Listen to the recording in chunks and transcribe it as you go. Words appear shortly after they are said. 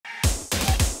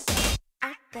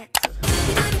Berries,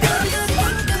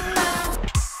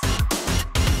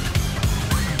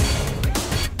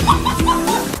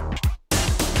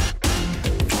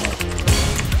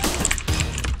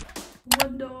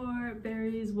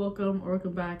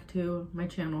 welcome back to my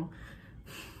channel.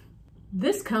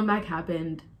 This comeback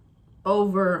happened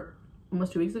over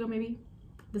almost 2 weeks ago, maybe.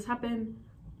 This happened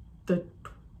the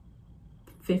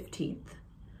 15th.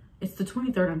 It's the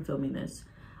 23rd I'm filming this.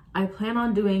 I plan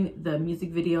on doing the music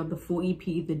video, the full EP,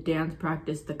 the dance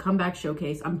practice, the comeback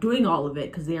showcase. I'm doing all of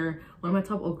it because they're one of my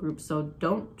top old groups, so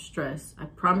don't stress. I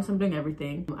promise I'm doing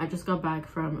everything. I just got back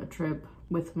from a trip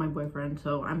with my boyfriend,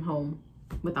 so I'm home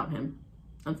without him,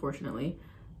 unfortunately.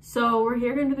 So we're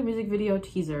here gonna do the music video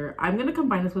teaser. I'm gonna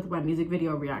combine this with my music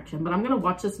video reaction, but I'm gonna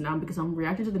watch this now because I'm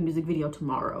reacting to the music video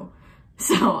tomorrow.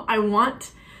 So I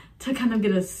want to kind of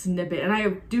get a snippet, and I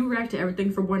do react to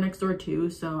everything for BOYNEXTDOOR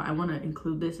too, so I want to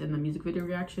include this in the music video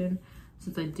reaction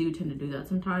since I do tend to do that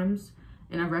sometimes.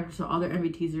 And I've reacted to all their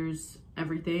MV teasers,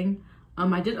 everything.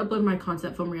 I did upload my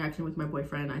concept film reaction with my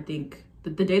boyfriend. I think the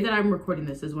day that I'm recording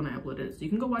this is when I uploaded it, so you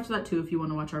can go watch that too if you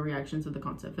want to watch our reactions of the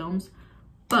concept films.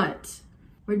 But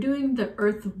we're doing the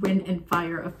Earth, Wind, and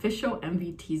Fire official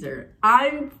MV teaser.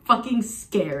 I'm fucking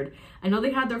scared. I know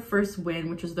they had their first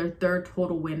win, which was their third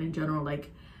total win in general,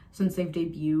 like since they've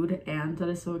debuted, and that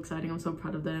is so exciting. I'm so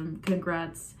proud of them.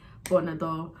 Congrats,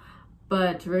 BOYNEXTDOOR.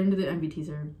 But we're into the MV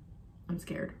teaser. I'm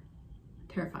scared,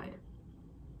 terrified,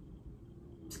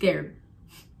 scared,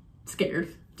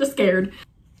 just scared.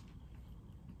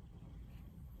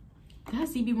 That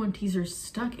CB1 teaser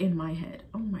stuck in my head.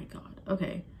 Oh my god.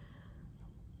 Okay.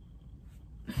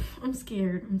 I'm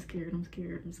scared.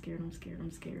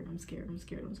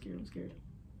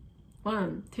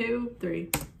 1, 2, 3.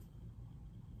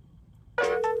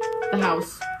 The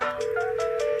house.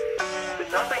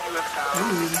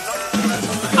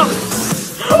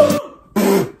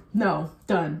 Oh. No,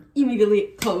 done.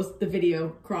 Immediately close the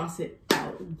video, cross it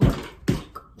out. What the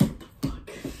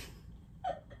fuck?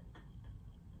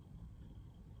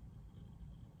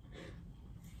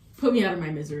 Put me out of my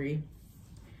misery.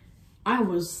 I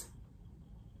was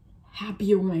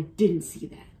happier when I didn't see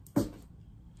that.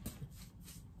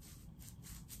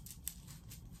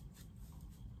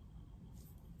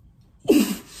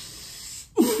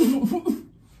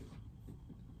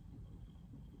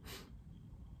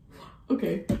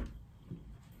 Okay.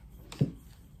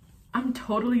 I'm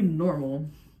totally normal.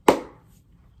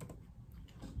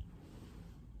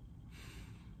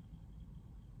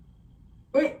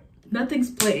 Wait,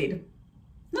 nothing's played.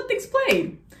 Nothing's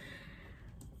played.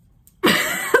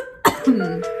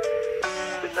 I'm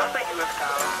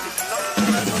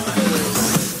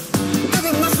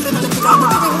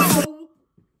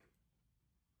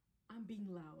being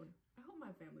loud. I hope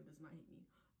my family does not hate me.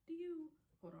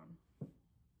 Hold on.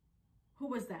 Who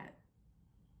was that?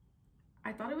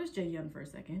 I thought it was Jaehyun for a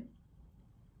second.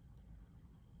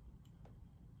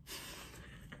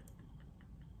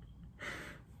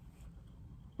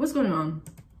 What's going on?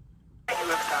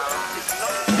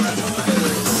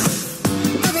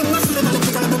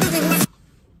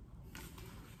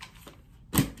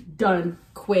 Done.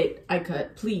 Quit. I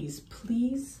cut. Please.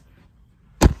 Please.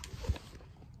 What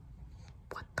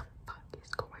the fuck is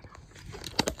going on?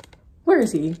 Where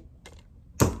is he?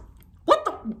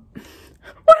 What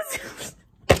is this?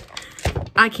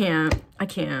 I can't.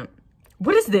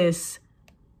 What is this?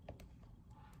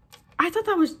 I thought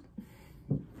that was...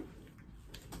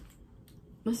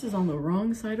 This is on the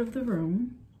wrong side of the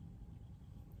room.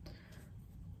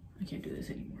 I can't do this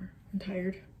anymore. I'm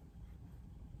tired.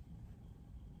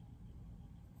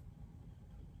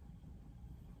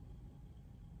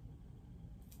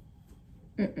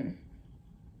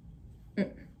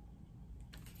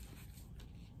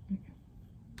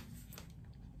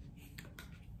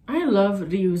 I love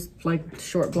Ryu's like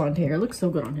short blonde hair. It looks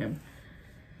so good on him.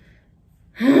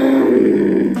 These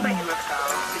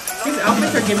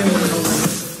outfits are giving me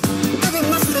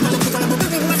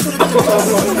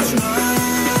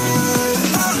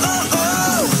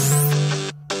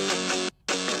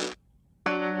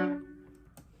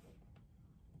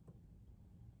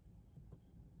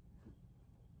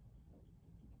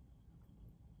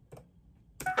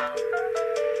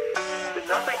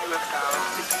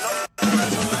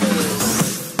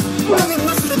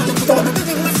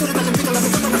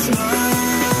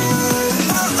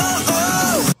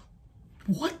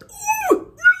what?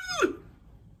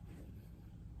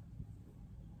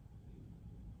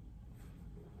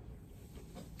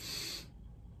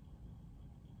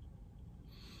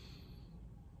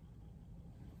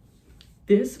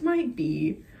 This might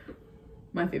be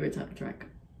my favorite soundtrack.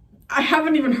 I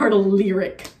haven't even heard a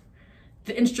lyric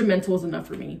The instrumental is enough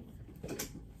for me.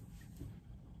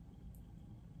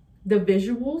 The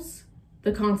visuals,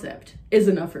 the concept is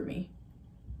enough for me.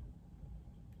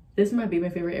 This might be my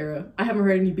favorite era. I haven't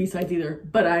heard any B-sides either,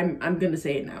 but I'm gonna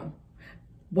say it now.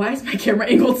 Why is my camera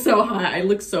angled so high? I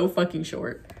look so fucking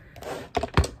short.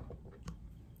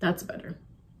 That's better.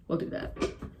 We'll do that.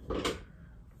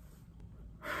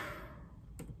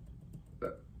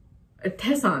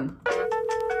 Tessan.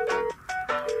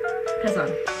 Tessan.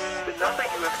 The number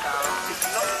you have found is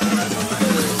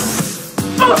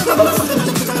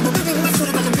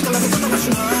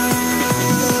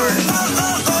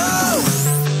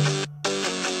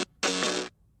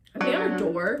Are they on a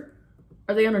door?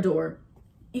 Are they on a door?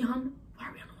 Ihan, why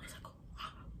are we on a motorcycle?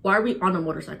 Why are we on a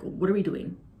motorcycle? What are we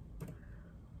doing?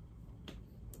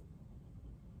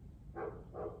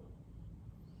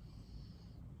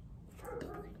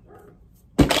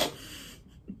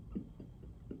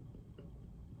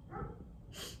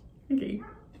 Okay.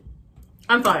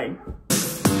 I'm fine.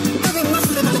 That's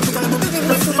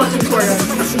the fucking choreo.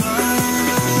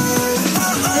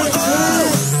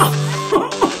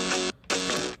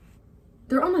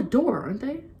 They're on the door, aren't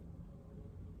they?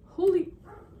 Holy.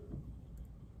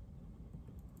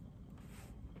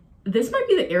 This might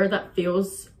be the era that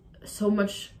feels so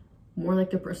much more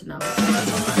like their personality.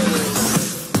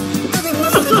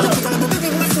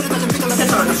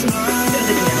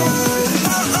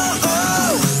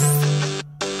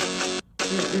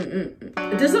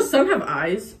 Does the sun have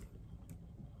eyes?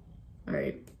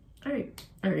 Alright.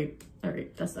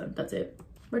 That's done. That's it.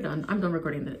 We're done. I'm done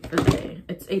recording the day.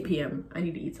 It's 8 p.m. I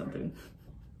need to eat something.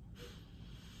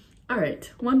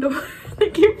 Alright. One door.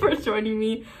 Thank you for joining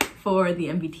me for the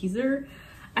MV teaser.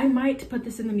 I might put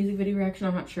this in the music video reaction.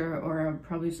 I'm not sure. Or I'll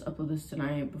probably just upload this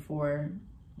tonight before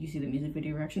you see the music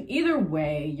video reaction. Either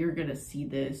way, you're gonna see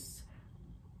this.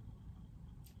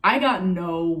 I got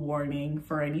no warning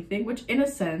for anything, which in a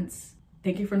sense,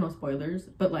 thank you for no spoilers,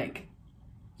 but like,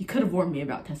 you could have warned me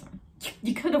about Tessan.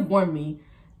 You could have warned me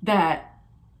that,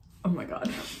 oh my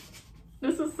God,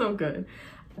 this is so good.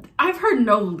 I've heard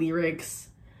no lyrics,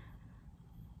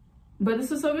 but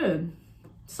this is so good.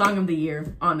 Song of the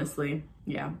year, honestly,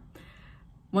 yeah.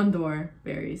 One Door,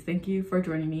 Berries, thank you for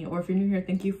joining me, or if you're new here,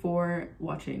 thank you for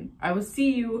watching. I will see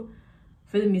you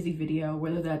for the music video,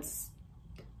 whether this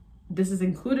is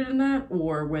included in that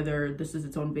or whether this is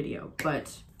its own video,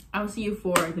 but I'll see you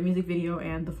for the music video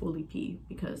and the full EP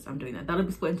because I'm doing that. That'll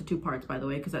be split into 2 parts, by the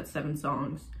way, because that's 7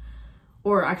 songs,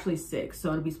 or actually 6,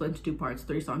 so it'll be split into 2 parts,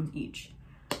 3 songs each.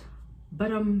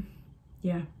 But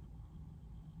yeah,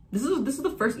 this is the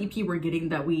first EP we're getting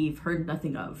that we've heard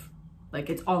nothing of. Like,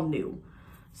 it's all new,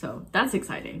 so that's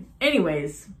exciting.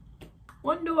 Anyways,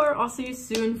 One Door. I'll see you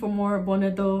soon for more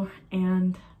BOYNEXTDOOR,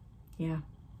 and yeah.